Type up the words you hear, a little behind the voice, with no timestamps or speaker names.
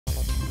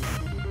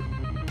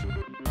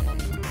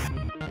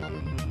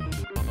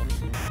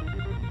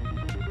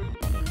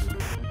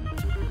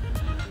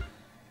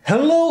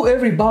Hello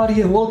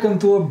everybody and welcome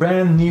to a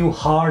brand new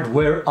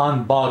hardware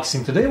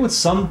unboxing. Today with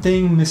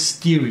something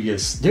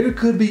mysterious. There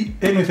could be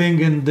anything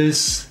in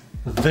this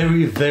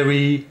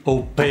very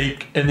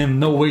opaque and in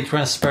no way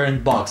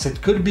transparent box.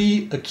 It could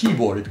be a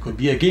keyboard, it could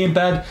be a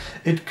gamepad,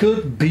 it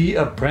could be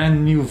a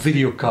brand new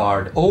video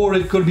card, or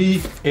it could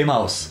be a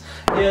mouse.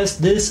 Yes,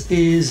 this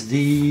is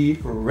the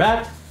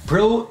RAT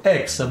Pro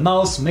X, a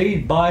mouse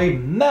made by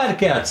Mad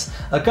Catz,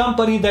 a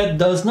company that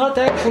does not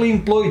actually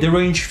employ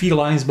deranged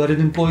felines, but it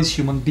employs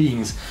human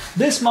beings.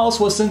 This mouse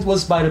was sent to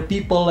us by the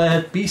people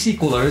at PC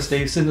Coolers.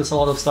 They've sent us a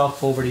lot of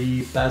stuff over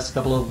the past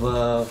couple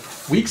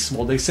of weeks.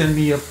 Well, they sent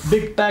me a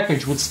big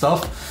package with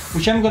stuff,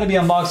 which I'm going to be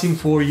unboxing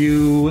for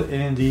you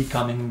in the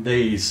coming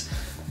days.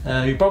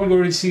 You've probably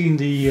already seen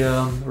the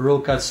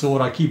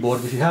r.a.t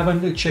keyboard. If you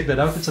haven't, check that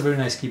out. It's a very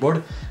nice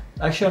keyboard.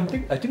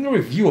 Actually, I think a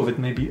review of it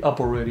may be up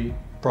already.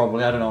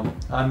 Probably, I don't know.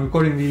 I'm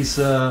recording these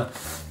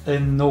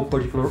in no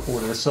particular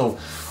order. So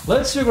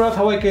let's figure out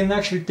how I can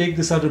actually take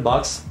this out of the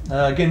box.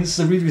 Again, this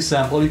is a review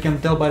sample. You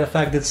can tell by the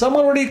fact that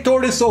someone already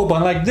tore this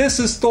open. Like, this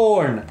is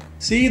torn.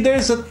 See,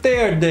 there's a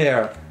tear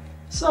there.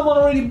 Someone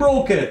already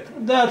broke it.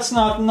 That's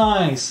not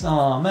nice.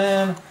 Oh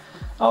man,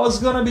 I was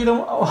gonna be the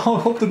I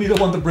hope to be the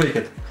one to break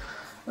it.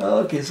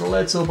 Okay, so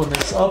let's open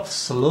this up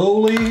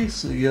slowly.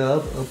 So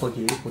yeah,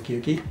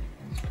 okay.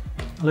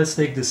 Let's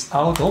take this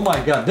out. Oh my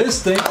god,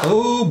 this thing,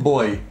 oh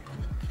boy.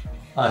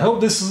 I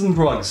hope this isn't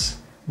drugs.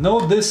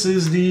 No, this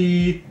is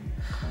the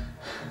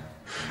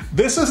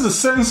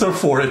sensor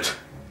for it.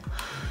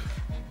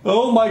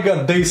 Oh my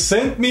god, they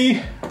sent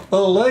me a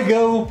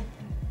Lego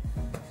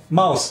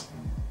mouse.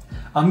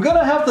 I'm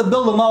gonna have to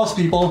build a mouse,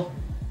 people.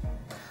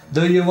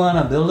 Do you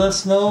wanna build a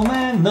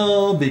snowman?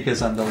 No,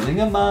 because I'm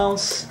building a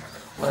mouse.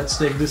 Let's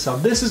take this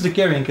out. This is the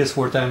carrying case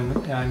for it,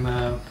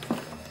 I'm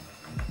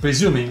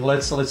presuming.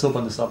 Let's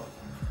open this up.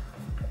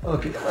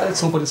 Okay,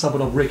 let's open this up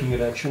without breaking it,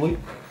 actually.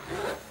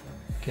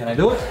 Can I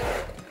do it?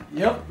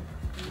 Yep.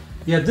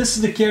 Yeah, this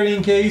is the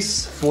carrying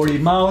case for the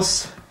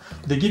mouse.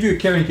 They give you a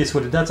carrying case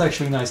with it. That's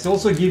actually nice. They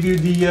also give you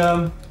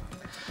the...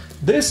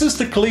 this is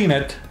to clean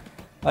it.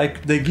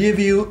 Like, they give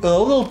you a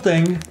little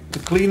thing to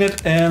clean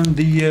it and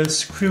the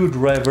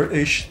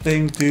screwdriver-ish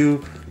thing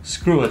to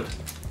screw it.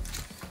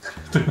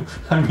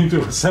 I mean,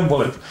 to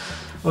assemble it.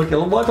 Okay,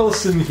 well, what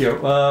else in here?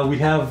 We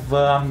have,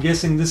 I'm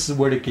guessing this is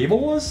where the cable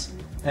was.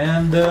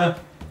 And...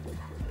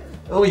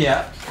 oh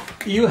yeah,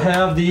 you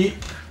have the...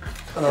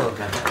 oh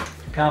god,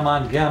 come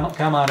out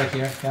of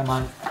here, come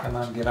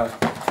on, get out.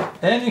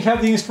 And you have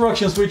the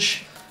instructions,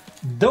 which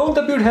don't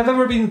appear to have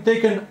ever been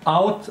taken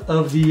out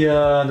of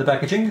the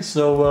packaging.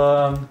 So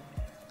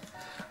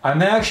I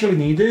may actually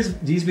need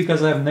these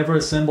because I've never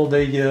assembled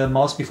a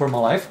mouse before in my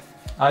life.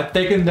 I've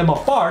taken them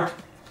apart,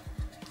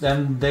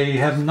 and they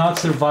have not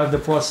survived the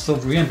process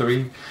of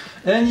re-entering.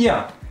 And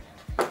yeah,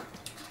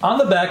 on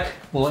the back,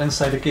 well,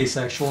 inside the case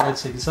actually,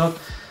 let's take this out.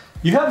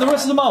 You have the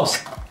rest of the mouse.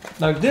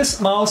 Now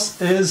this mouse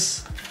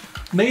is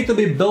made to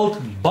be built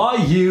by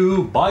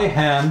you, by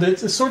hand.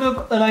 It's sort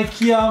of an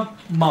IKEA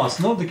mouse.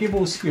 No, the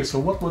cable is here, so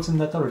what's in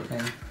that other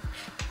thing?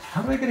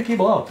 How do I get the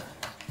cable out?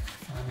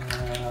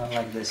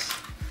 Like this.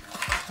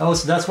 Oh,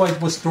 so that's why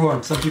it was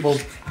torn. Some people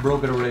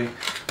broke it already.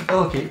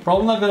 Okay,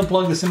 probably not gonna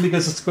plug this in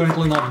because it's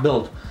currently not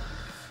built.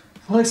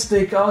 Let's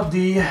take out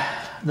the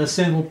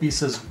single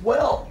piece as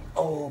well.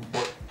 Oh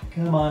boy,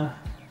 come on.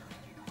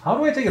 How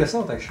do I take this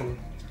out actually?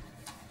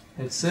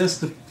 It says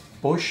to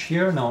push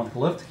here, no,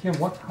 lift here,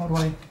 what, how do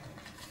I,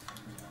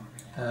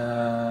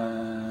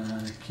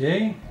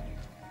 okay,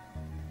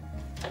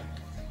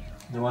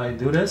 do I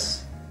do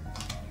this?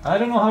 I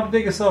don't know how to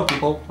take this out,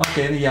 people.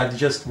 Okay, yeah,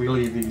 just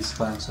relieve these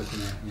clamps, okay,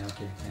 yeah,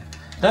 okay, yeah.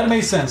 That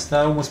makes sense,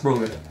 that almost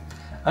broke it.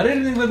 I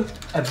barely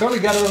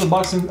got it out of the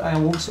box and I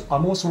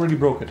almost already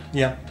broke it.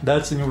 Yeah,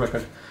 that's a new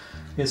record.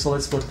 Okay, so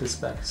let's put this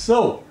back.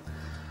 So,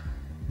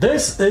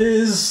 this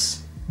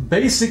is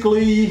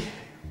basically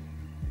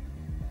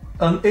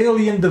an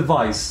alien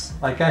device.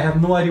 Like, I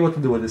have no idea what to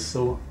do with this.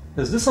 So,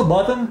 is this a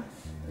button?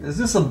 Is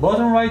this a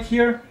button right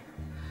here?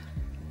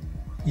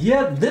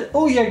 Yeah,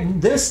 oh yeah,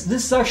 this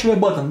is actually a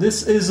button.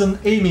 This is an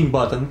aiming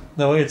button.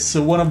 No, it's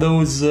one of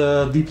those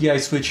DPI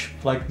switch,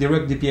 like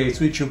direct DPI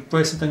switch. You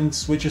press it and it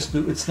switches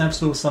to, it snaps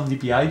to some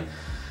DPI.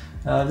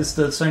 This is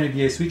the standard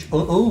DPI switch.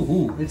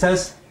 Oh, it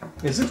has,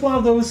 is it one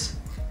of those?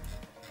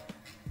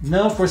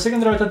 No, for a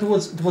second there I thought it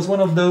was one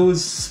of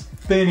those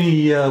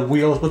spinny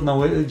wheels, but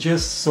no, it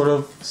just sort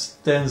of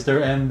stands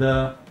there, and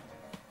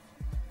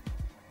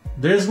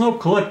there's no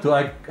click to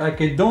it. I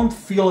don't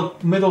feel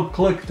a middle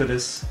click to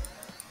this.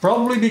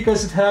 Probably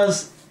because it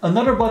has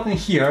another button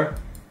here.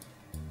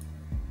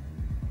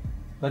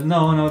 But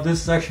no,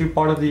 this is actually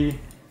part of the...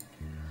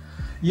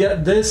 yeah,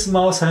 this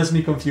mouse has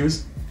me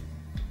confused.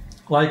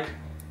 Like,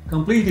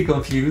 completely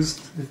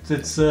confused.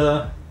 It's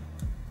a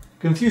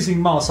confusing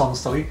mouse,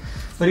 honestly.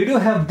 But you do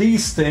have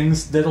these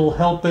things that'll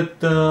help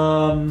it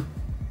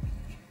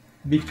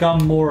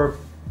become more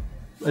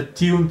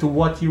attuned to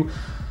what you...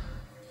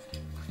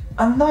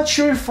 I'm not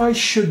sure if I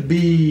should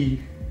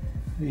be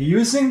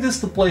using this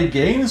to play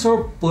games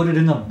or put it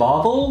in a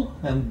bottle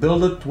and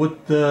build it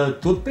with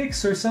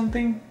toothpicks or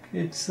something.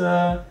 It's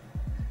a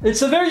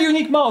very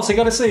unique mouse, I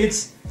gotta say.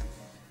 It's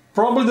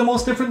probably the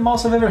most different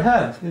mouse I've ever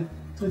had.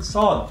 It's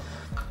odd.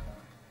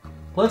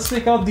 Let's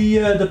take out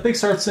the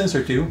PixArt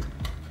sensor too.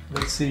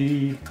 Let's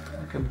see,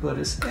 I can put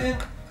this in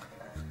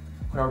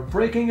without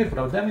breaking it,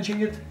 without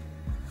damaging it.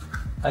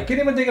 I can't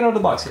even take it out of the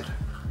box yet.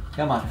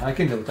 Come on, I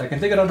can do it. I can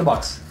take it out of the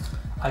box.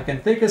 I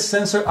can take a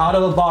sensor out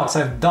of the box.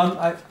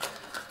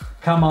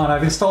 Come on,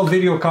 I've installed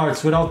video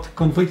cards without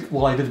complete...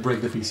 Well, I did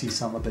break the PC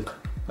some of it.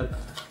 But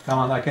come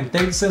on, I can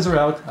take the sensor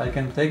out. I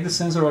can take the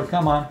sensor out.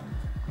 Come on.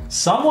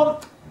 Someone,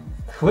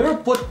 whoever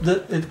put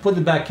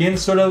it back in,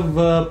 sort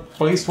of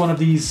placed one of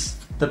these,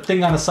 the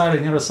thing on the side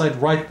and the other side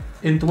right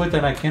into it,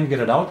 and I can't get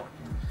it out.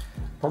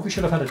 Probably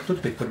should have had a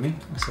toothpick with me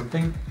or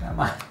something. Come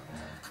on.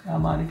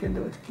 Come on, you can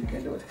do it. You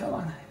can do it. Come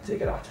on.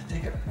 Take it out.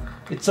 Take it.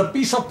 It's a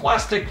piece of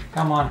plastic.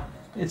 Come on.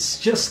 It's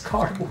just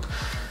cardboard.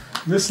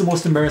 This is the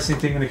most embarrassing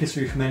thing in the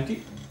history of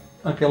humanity.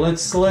 Okay, I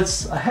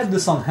had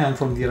this on hand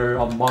from the other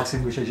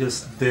unboxing, which I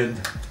just did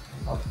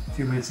a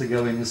few minutes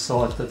ago, and you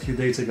saw it a few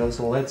days ago.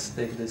 So let's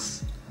take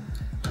this.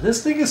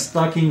 This thing is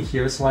stuck in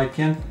here, so I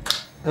can't...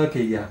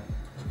 Okay, yeah.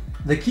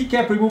 The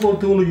keycap removal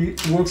tool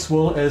works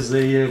well as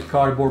a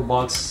cardboard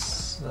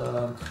box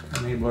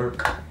enabler.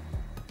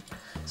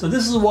 So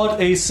this is what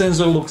a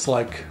sensor looks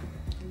like.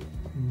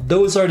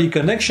 Those are the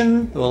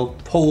connection, well,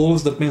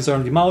 holes that means are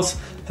on the mouse,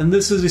 and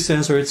this is the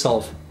sensor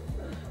itself.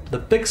 The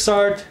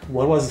PixArt,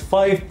 what was it,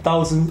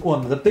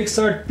 5001, the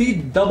PixArt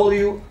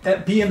PMW,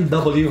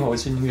 I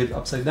was reading it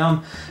upside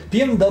down,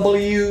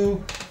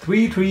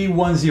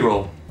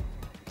 PMW3310.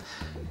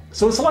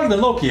 So it's like the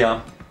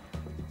Nokia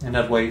in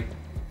that way.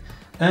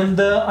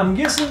 And I'm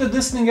guessing that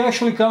this thing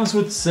actually comes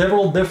with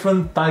several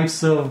different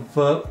types of,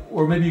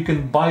 or maybe you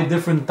can buy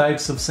different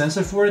types of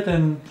sensor for it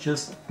and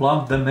just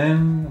plug them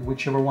in,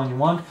 whichever one you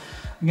want.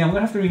 Again, I'm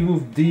gonna have to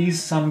remove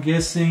these, I'm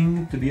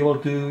guessing, to be able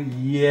to,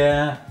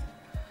 yeah.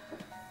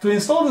 To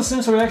install the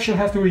sensor, I actually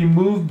have to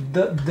remove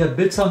the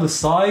bits on the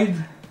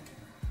side.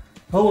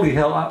 Holy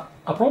hell,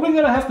 I'm probably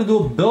gonna have to do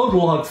a build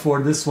log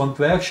for this one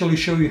to actually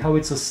show you how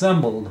it's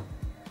assembled.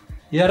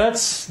 Yeah,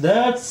 that's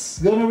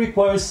gonna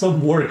require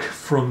some work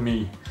from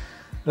me.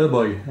 Oh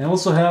boy. I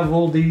also have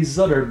all these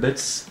other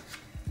bits,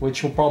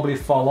 which will probably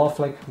fall off.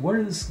 Like,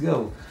 where does this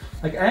go?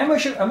 Like, I'm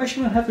actually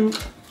gonna have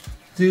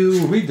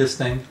to read this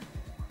thing.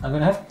 I'm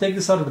gonna have to take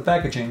this out of the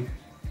packaging.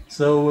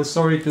 So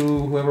sorry to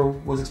whoever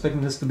was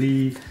expecting this to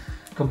be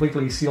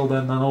completely sealed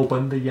and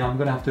unopened. Yeah, I'm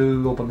gonna have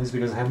to open this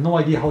because I have no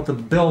idea how to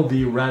build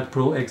the r.a.t.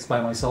 Pro X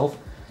by myself.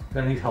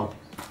 Gonna need help.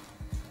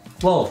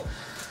 Well,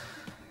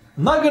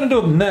 I'm not gonna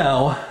do it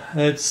now.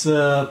 It's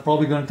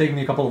probably gonna take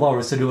me a couple of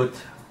hours to do it.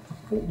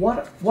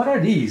 What are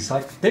these?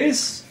 Like,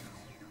 there's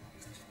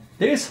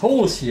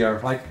holes here.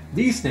 Like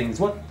these things.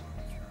 What?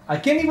 I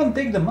can't even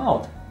take them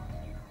out.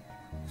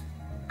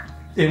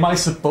 Am I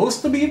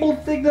supposed to be able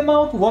to take them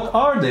out? What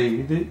are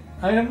they?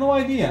 I have no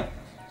idea.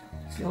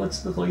 Okay,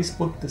 let's at least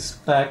put this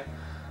back.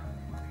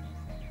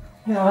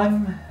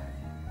 Yeah,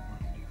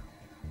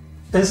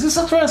 Is this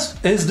a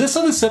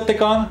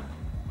Decepticon?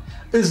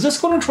 Is this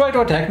going to try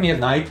to attack me at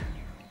night?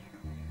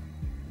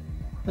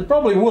 It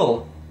probably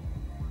will.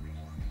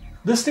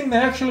 This thing may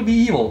actually be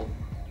evil.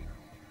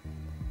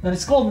 And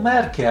it's called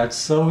Mad Catz,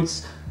 so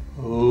it's...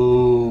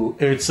 Oh,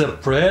 it's a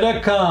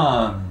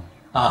Predacon!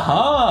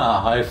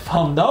 Aha! I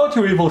found out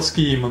your evil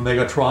scheme,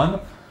 Megatron!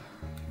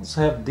 Let's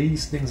have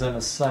these things on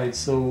the side,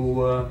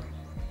 so...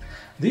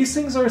 these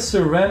things are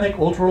ceramic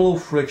ultra-low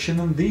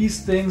friction, and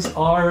these things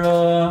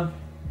are...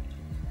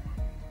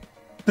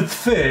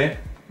 PFE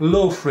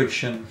low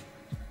friction.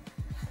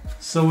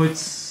 So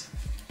it's...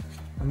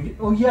 I mean,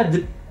 oh yeah,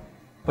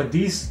 but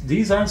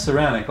these aren't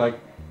ceramic, like...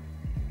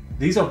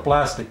 These are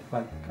plastic,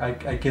 like,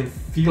 I can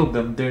feel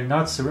them, they're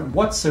not ceramic.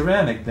 What's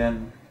ceramic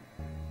then?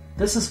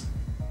 Is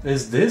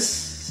this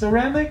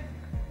ceramic?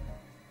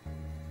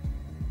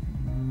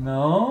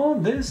 No,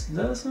 this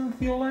doesn't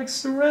feel like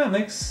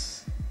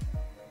ceramics.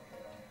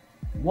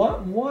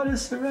 What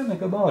is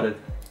ceramic about it?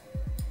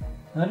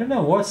 I don't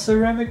know, what's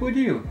ceramic with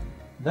you?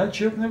 That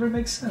joke never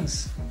makes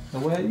sense, the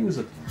way I use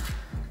it.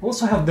 I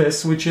also have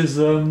this, which is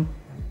a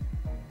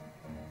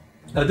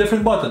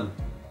different button.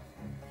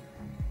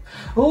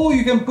 Oh,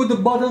 you can put the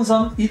buttons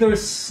on either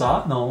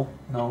side. No,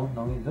 I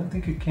don't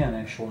think you can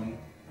actually.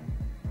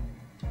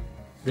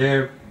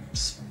 They're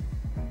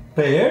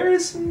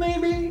spares,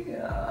 maybe?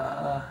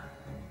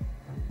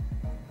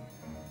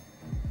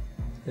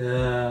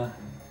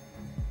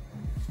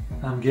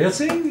 I'm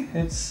guessing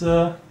it's...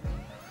 there's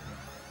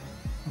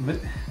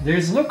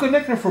no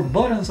connector for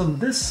buttons on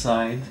this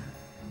side,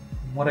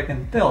 from what I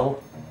can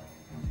tell.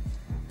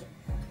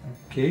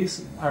 Okay,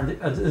 so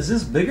is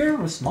this bigger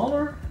or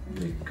smaller?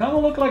 They kind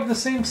of look like the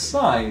same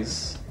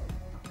size.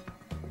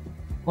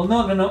 Well,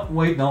 no,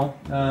 wait, no.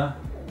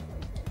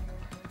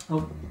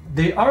 Oh,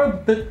 they are a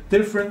bit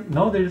different.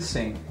 No, they're the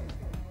same.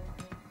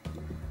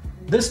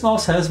 This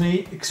mouse has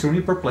me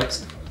extremely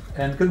perplexed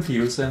and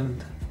confused,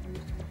 and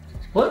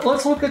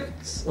Let's look at...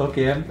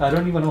 Okay, I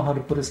don't even know how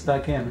to put this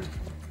back in.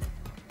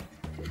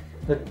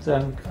 But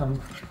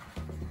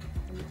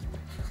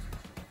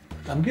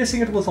I'm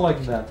guessing it was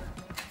like that.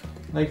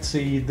 Let's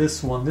see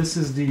this one. This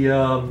is the...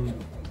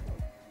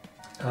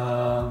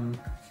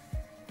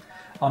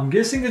 I'm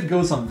guessing it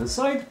goes on this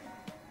side.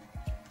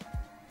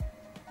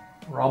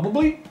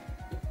 Probably.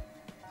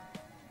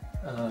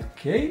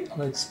 Okay,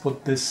 let's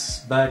put this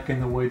back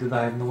in a way that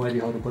I have no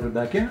idea how to put it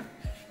back in.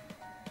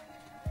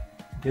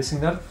 Guessing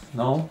that?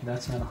 No,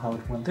 that's not how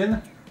it went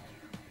in.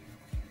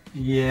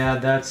 Yeah,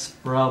 that's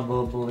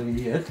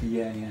probably it.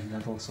 Yeah,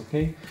 that was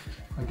okay.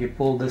 Okay,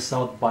 pull this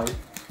out by...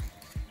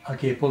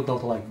 Okay, pull it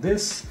out like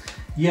this.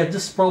 Yeah,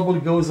 this probably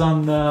goes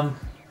on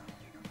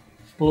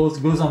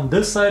goes on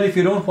this side if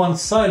you don't want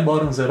side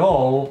buttons at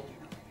all.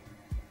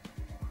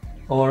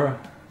 Or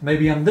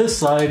maybe on this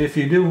side if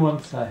you do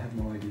want... I have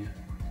no idea.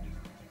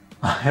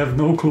 I have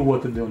no clue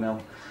what to do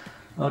now.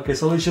 Okay,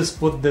 so let's just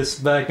put this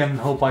back and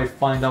hope I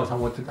find out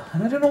what to do.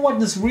 And I don't know what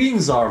these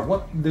rings are.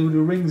 What do the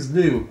rings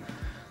do?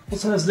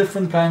 Also has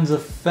different kinds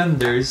of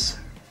fenders.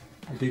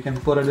 If you can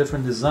put a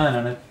different design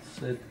on it.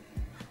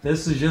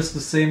 This is just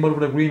the same but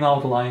with a green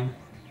outline.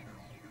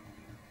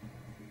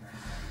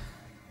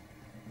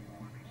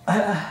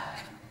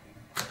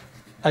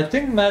 I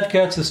think Mad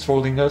Catz is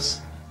trolling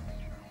us.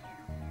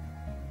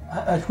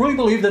 I truly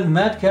believe that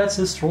Mad Catz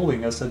is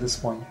trolling us at this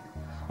point.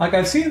 Like,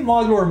 I've seen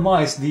modular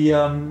mice, the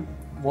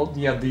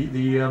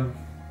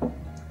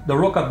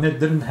Rocket Knit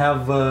didn't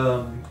have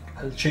a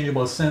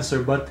changeable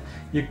sensor, but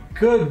you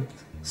could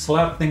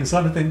slap things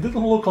on it and it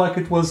didn't look like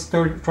it was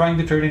trying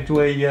to turn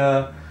into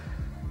a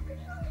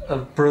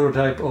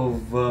prototype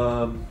of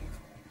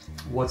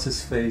what's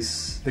his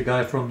face, the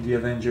guy from the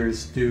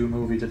Avengers 2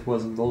 movie that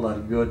wasn't all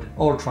that good.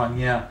 Ultron,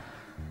 yeah.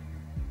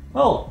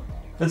 Well,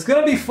 it's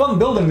gonna be fun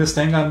building this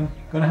thing. I'm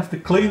gonna have to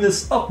clean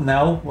this up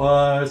now.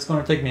 It's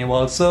gonna take me a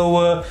while,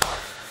 so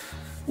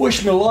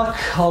wish me luck.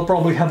 I'll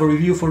probably have a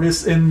review for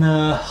this in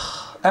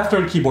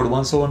after the keyboard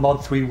one, so in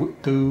about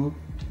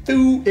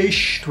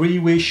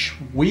 3-ish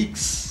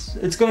weeks.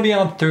 It's gonna be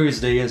on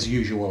Thursday as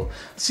usual.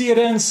 See you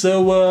then,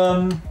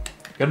 so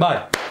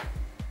goodbye.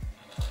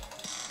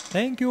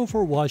 Thank you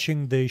for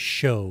watching this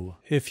show.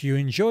 If you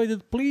enjoyed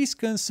it, please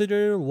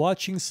consider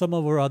watching some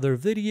of our other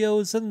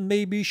videos and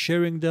maybe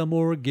sharing them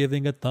or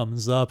giving a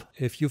thumbs up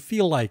if you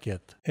feel like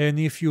it. And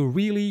if you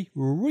really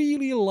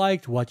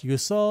liked what you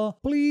saw,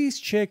 please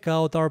check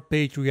out our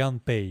Patreon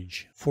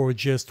page. For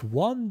just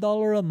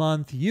 $1 a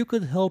month, you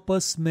could help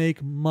us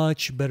make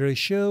much better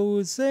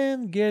shows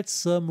and get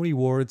some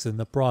rewards in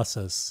the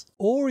process.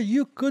 Or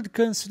you could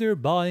consider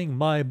buying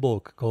my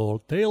book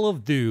called Tale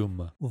of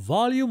Doom.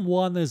 Volume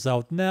 1 is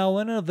out now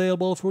and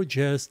available for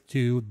just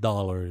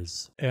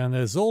 $2. And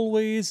as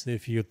always,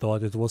 if you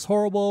thought it was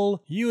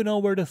horrible, you know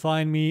where to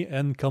find me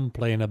and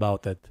complain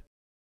about it.